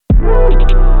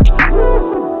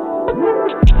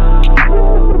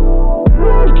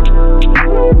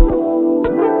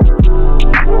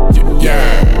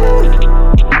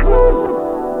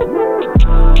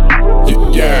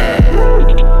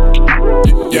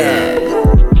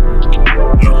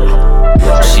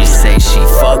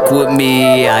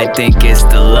I think it's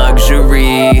the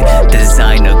luxury.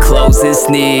 Designer clothes and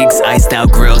sneaks, iced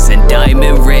out grills and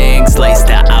diamond rings,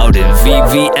 laced out in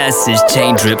VVS's,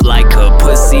 chain drip like a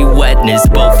pussy wetness.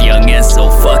 Both young and so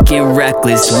fucking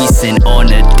reckless. We sin on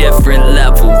a different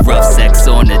level. Rough sex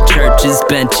on the church's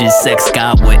benches. Sex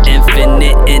god with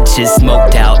infinite inches.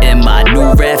 Smoked out in my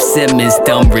new Raf Simmons.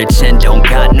 Dumb rich and don't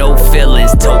got no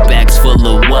feelings. Tote bags full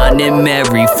of wine and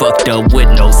Mary. Fucked up with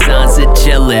no signs of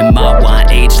chillin'. My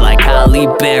wine aged like Holly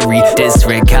Berry. This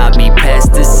red got me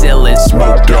past the ceiling.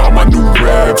 Smoked out my new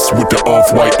Ravs with the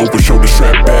off-white over shoulder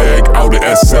strap bag. Out of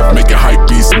SF making hype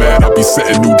beasts mad. I be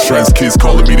setting new trends. Kids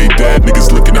calling me they dad.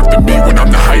 Niggas looking up to me when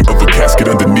I'm the height of a casket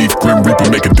underneath. Grim Reaper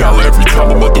make $1 every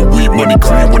time I'm out the weed. Money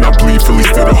green when I bleed. Philly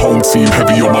still the home team.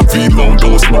 Heavy on my V-Lone.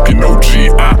 Dolo smoking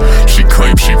OG. She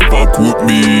claims she fuck with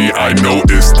me. I know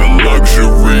it's the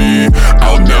luxury.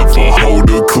 I'll never hold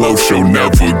her close. She'll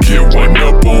never get one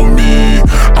up on me.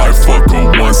 I fuck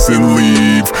her once and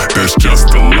leave. That's just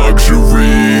the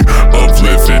luxury of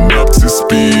living up to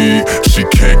speed. She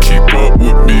can't keep up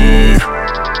with me.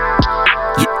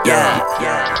 Yeah.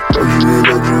 Luxury,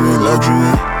 luxury,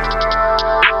 luxury.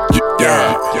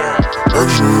 Yeah.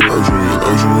 Luxury, luxury,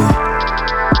 luxury.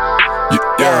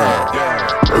 Yeah.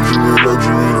 Luxury,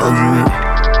 luxury, luxury.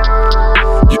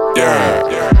 Yeah.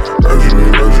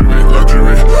 Luxury, luxury,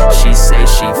 luxury. She say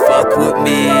she fuck with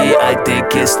me. I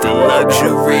think it's the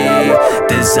luxury.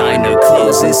 Designer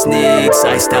clothes and sneaks,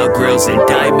 iced out grills and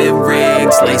diamond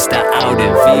rings, laced out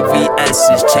in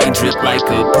VVS's, chain drip like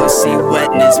a pussy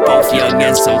wetness. Both young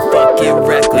and so fucking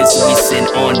reckless. We sin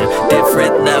on a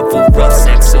different level. Rough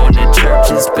sex on the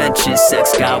church's benches.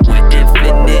 Sex god with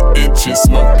infinite inches.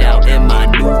 Smoked out in my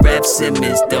new Raf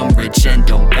Simmons. Dumb rich and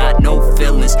don't got no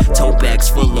feelings. Tote bags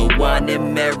full of wine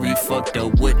and Mary. Fucked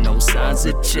up with no signs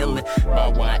of chillin'. My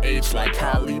wine aged like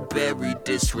Holly Berry.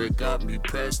 Disregard me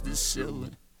past the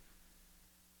ceiling.